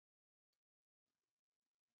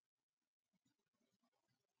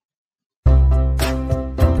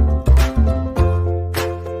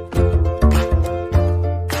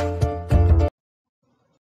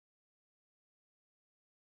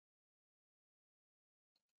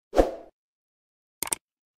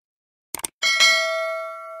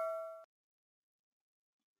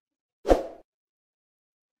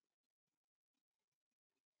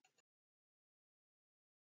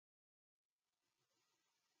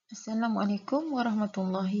Assalamualaikum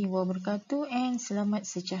warahmatullahi wabarakatuh and selamat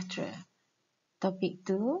sejahtera. Topik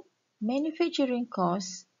 2, Manufacturing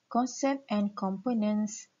Cost, Concept and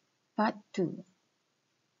Components, Part 2.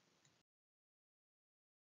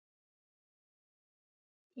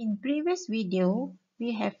 In previous video,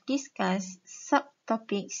 we have discussed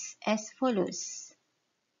subtopics as follows: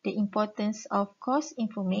 the importance of cost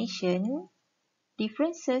information,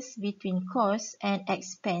 differences between costs and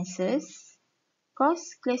expenses,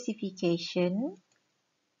 cost classification,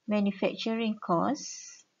 manufacturing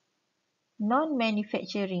costs,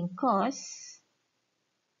 non-manufacturing costs,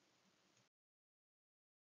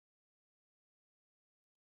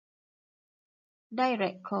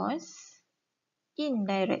 direct costs,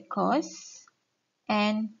 indirect costs,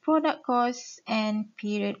 and product costs and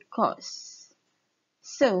period costs.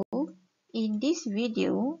 So, in this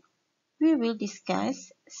video, we will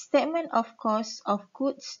discuss statement of cost of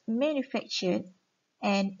goods manufactured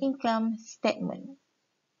and income statement.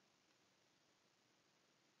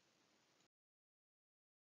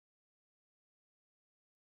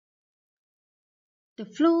 The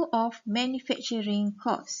flow of manufacturing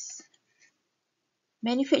costs.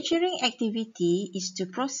 Manufacturing activity is to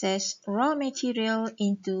process raw material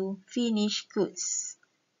into finished goods.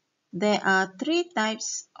 There are three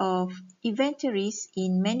types of inventories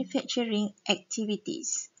in manufacturing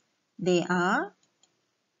activities. They are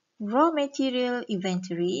raw material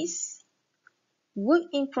inventories, work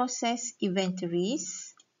in process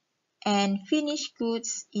inventories, and finished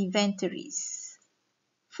goods inventories.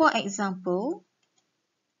 For example,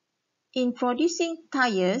 in producing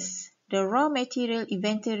tires, the raw material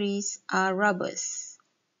inventories are rubbers.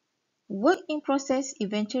 Work in process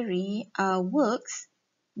inventory are works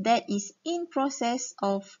that is in process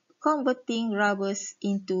of converting rubbers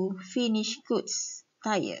into finished goods,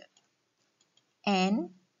 tire.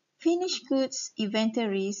 And finished goods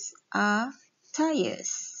inventories are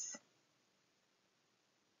tires.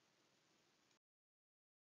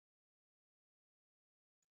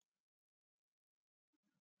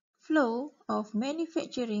 Flow of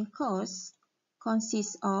manufacturing costs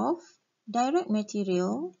consists of direct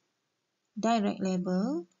material, direct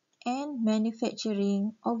labor, and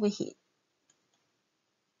manufacturing overhead.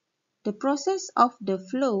 The process of the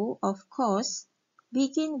flow of costs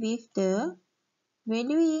begins with the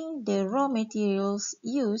valuing the raw materials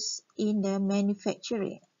used in the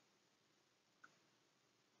manufacturing.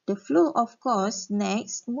 The flow of costs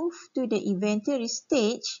next moves to the inventory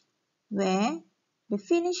stage where the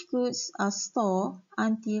finished goods are stored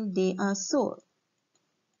until they are sold.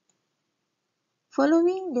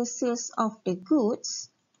 Following the sales of the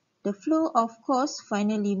goods, the flow of costs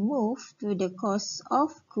finally moves to the cost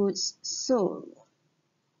of goods sold.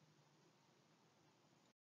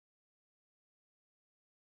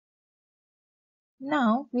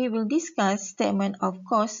 Now we will discuss statement of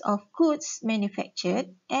cost of goods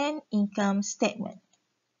manufactured and income statement.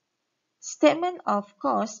 Statement of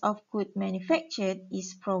cost of goods manufactured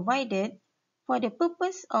is provided for the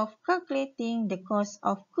purpose of calculating the cost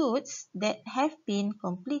of goods that have been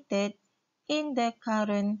completed in the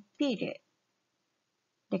current period.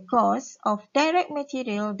 The cost of direct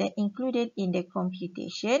material that included in the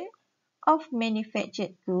computation of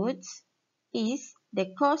manufactured goods is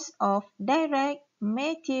the cost of direct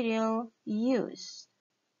material used.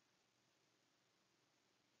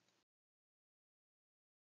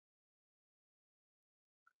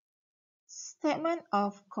 Statement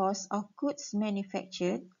of cost of goods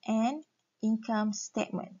manufactured and income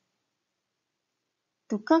statement.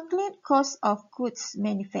 To calculate cost of goods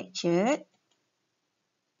manufactured,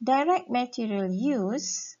 direct material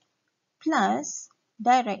use plus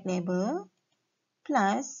direct labor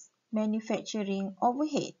plus manufacturing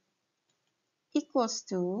overhead equals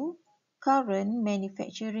to current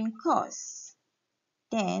manufacturing costs,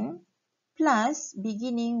 then plus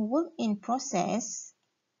beginning work in process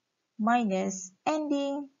minus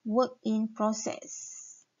ending work in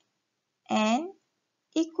process, and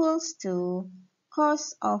equals to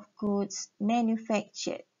cost of goods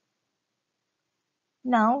manufactured.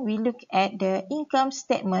 Now we look at the income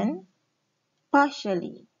statement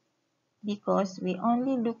partially because we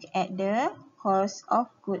only look at the cost of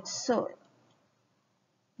goods sold.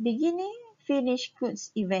 Beginning finished goods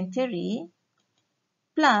inventory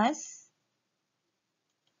plus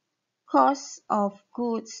cost of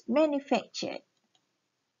goods manufactured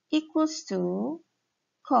equals to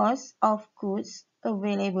cost of goods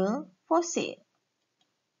available for sale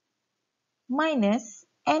minus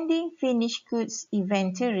ending finished goods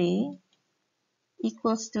inventory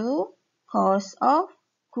equals to cost of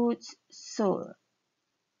goods sold.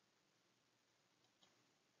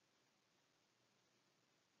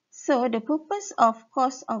 So the purpose of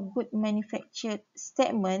cost of goods manufactured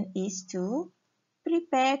statement is to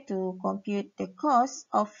prepare to compute the cost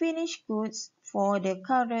of finished goods for the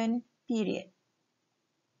current period.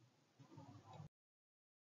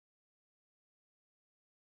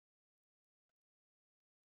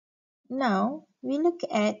 Now, we look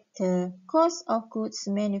at the cost of goods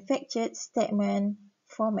manufactured statement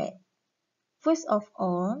format. First of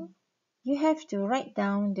all, you have to write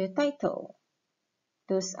down the title.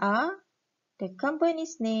 Those are the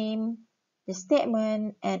company's name, the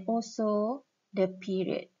statement, and also the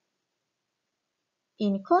period.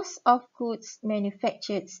 In cost of goods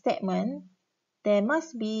manufactured statement, there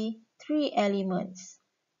must be three elements.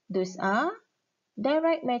 Those are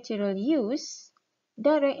direct material use,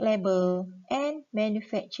 direct labor, and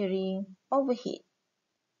manufacturing overhead.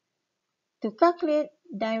 To calculate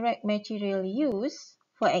direct material use,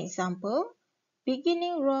 for example,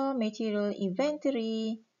 beginning raw material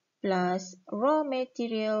inventory plus raw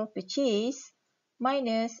material purchase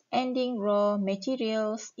minus ending raw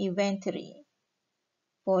materials inventory.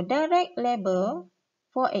 For direct labor,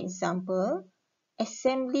 for example,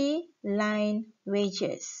 assembly line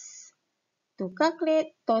wages. To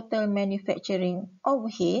calculate total manufacturing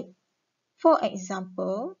overhead, for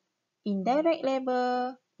example, indirect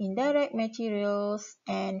labor, indirect materials,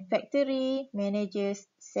 and factory manager's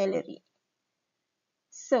salary.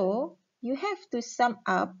 So, you have to sum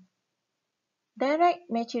up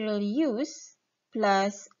direct material use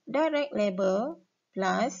plus direct labor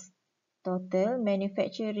plus total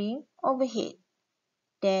manufacturing overhead.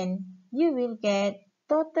 Then you will get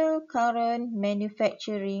total current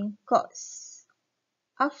manufacturing costs.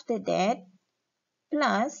 After that,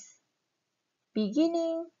 plus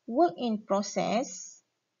beginning work in process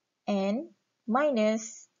and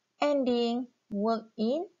minus ending work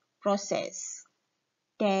in process.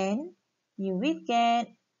 Then you will get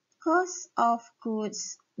cost of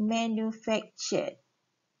goods manufactured.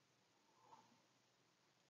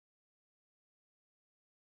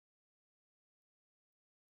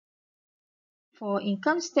 For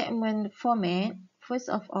income statement format, first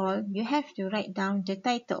of all, you have to write down the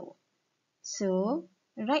title. So,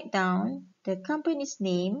 write down the company's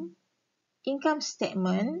name, income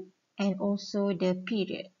statement, and also the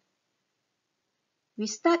period. We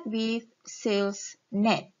start with sales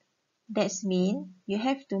net. That means you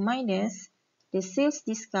have to minus the sales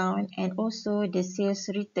discount and also the sales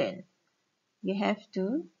return. You have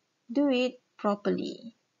to do it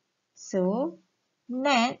properly. So,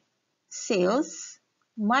 net sales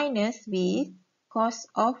minus with cost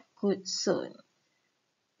of goods sold.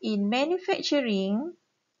 In manufacturing,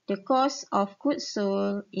 the cost of goods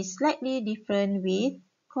sold is slightly different with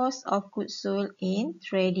cost of goods sold in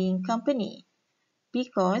trading company,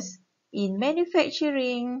 because in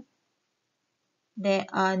manufacturing, there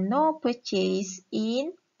are no purchase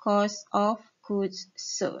in cost of goods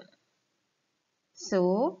sold.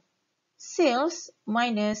 So, sales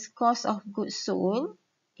minus cost of goods sold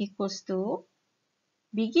equals to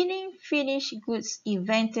beginning finished goods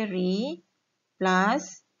inventory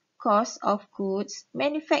plus cost of goods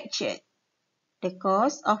manufactured. The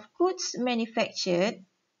cost of goods manufactured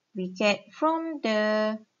we get from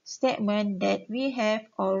the statement that we have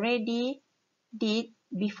already did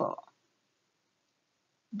before.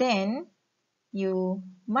 Then you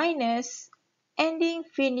minus ending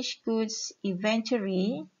finished goods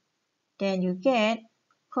inventory, then you get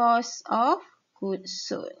cost of goods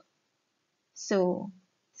sold. So,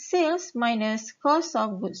 sales minus cost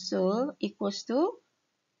of goods sold equals to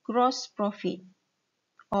gross profit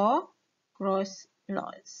or gross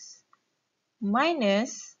loss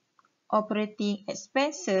minus operating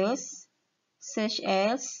expenses such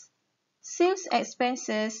as sales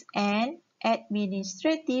expenses and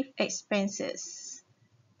administrative expenses.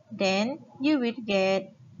 Then you will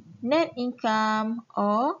get net income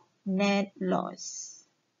or net loss.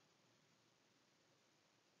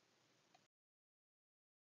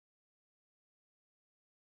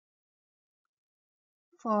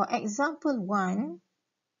 For example 1,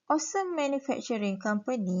 Awesome Manufacturing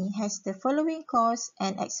Company has the following costs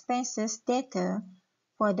and expenses data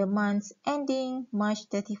for the months ending March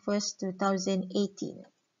 31st, 2018.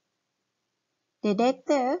 The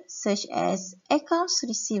data such as accounts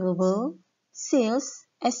receivable, sales,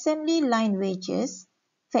 assembly line wages,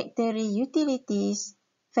 factory utilities,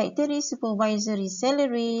 factory supervisory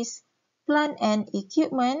salaries, plant and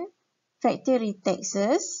equipment, factory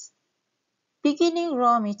taxes, beginning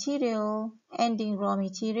raw material, ending raw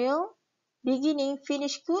material, beginning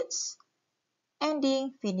finished goods,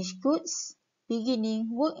 ending finished goods, beginning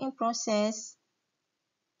work in process,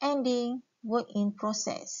 ending work in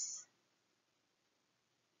process.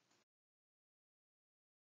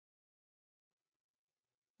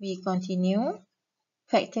 We continue.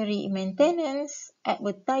 Factory maintenance,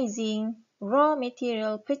 advertising, raw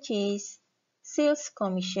material purchase, sales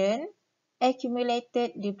commission,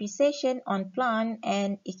 accumulated depreciation on plant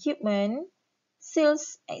and equipment,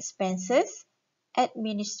 sales expenses,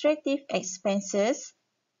 administrative expenses,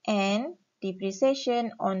 and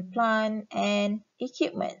depreciation on plant and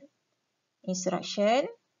equipment. Instruction: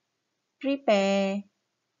 prepare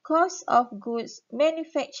cost of goods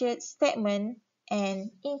manufactured statement and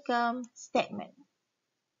income statement.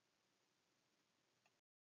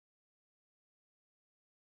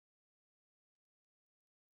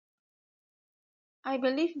 I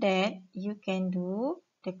believe that you can do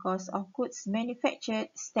the cost of goods manufactured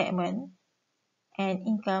statement and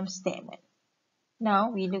income statement.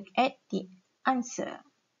 Now we look at the answer.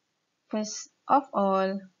 First of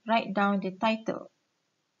all, write down the title.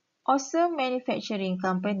 Awesome Manufacturing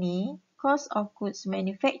Company Cost of Goods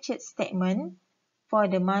Manufactured Statement for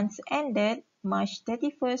the months ended March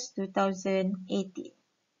 31st, 2018.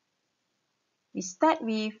 We start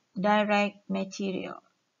with direct material.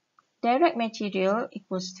 Direct material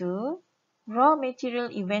equals to raw material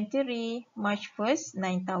inventory March 1st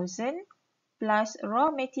 9,000 plus raw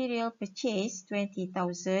material purchase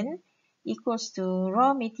 20,000 equals to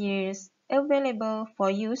raw materials available for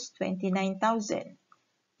use 29,000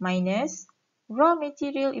 minus raw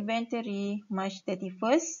material inventory March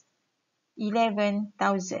 31st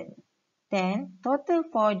 11,000. Then total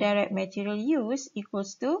for direct material use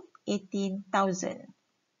equals to 18,000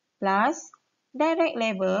 plus direct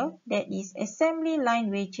labor, that is assembly line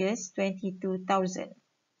wages 22,000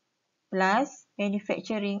 plus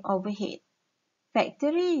manufacturing overhead.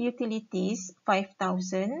 Factory utilities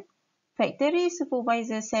 5,000, factory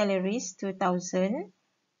supervisor salaries 2,000,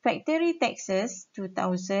 factory taxes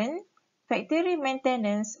 2,000, factory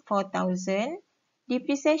maintenance 4,000,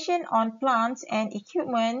 depreciation on plants and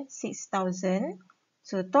equipment 6,000.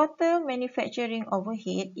 So total manufacturing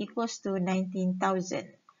overhead equals to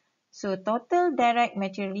 19,000. So total direct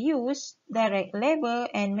material use, direct labor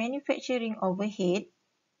and manufacturing overhead,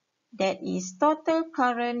 that is total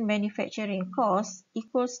current manufacturing cost,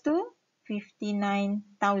 equals to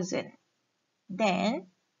 59,000. Then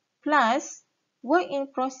plus work in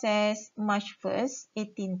process March 1st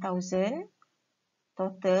 18,000.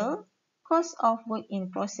 Total cost of work in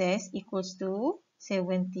process equals to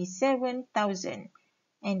 77,000.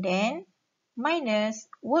 And then minus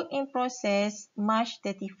work in process March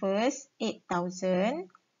 31st 8,000.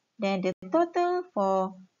 Then the total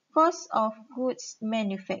for cost of goods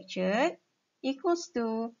manufactured equals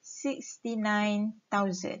to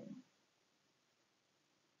 69,000.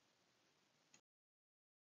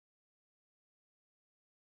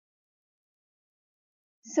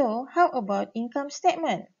 So how about income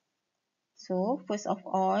statement? So first of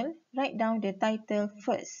all, write down the title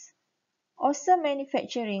first. Awesome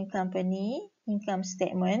Manufacturing Company Income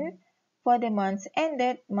Statement for the months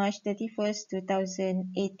ended March 31st,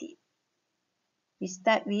 2018. We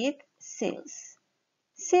start with sales.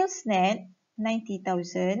 Sales net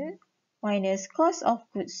 90,000 minus cost of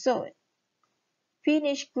goods sold.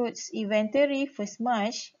 Finished goods inventory 1st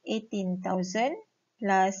March 18,000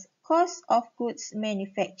 plus cost of goods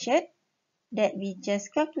manufactured that we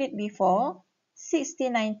just calculated before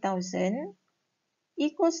 69,000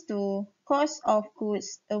 equals to cost of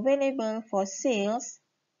goods available for sales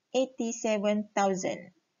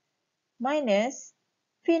 87,000 minus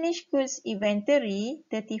finished goods inventory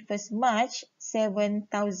 31st March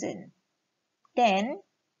 7,000. Then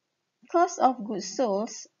cost of goods sold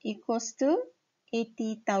equals to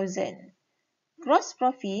 80,000. Gross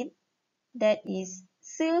profit, that is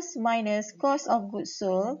sales minus cost of goods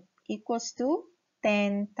sold, equals to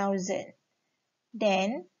 10,000.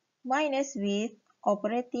 Then minus with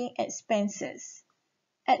operating expenses.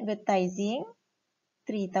 Advertising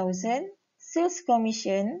 3,000, sales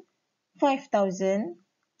commission 5,000,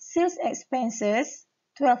 sales expenses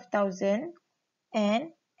 12,000,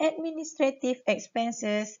 and administrative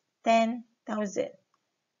expenses 10,000.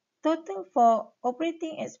 Total for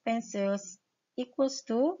operating expenses equals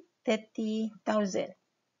to 30,000.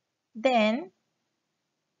 Then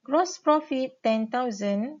gross profit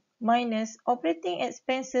 10,000 minus operating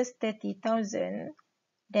expenses 30,000.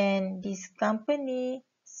 Then this company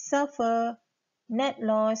suffer net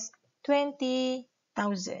loss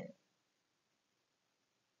 20,000.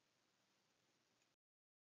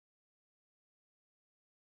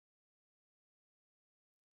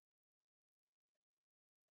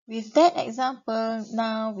 With that example,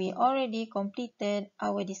 now we already completed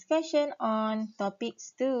our discussion on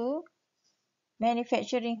topics 2,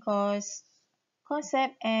 manufacturing costs,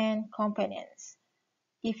 concept and components.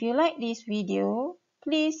 If you like this video,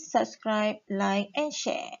 Please subscribe, like, and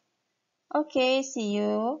share. Okay, see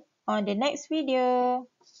you on the next video.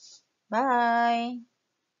 Bye.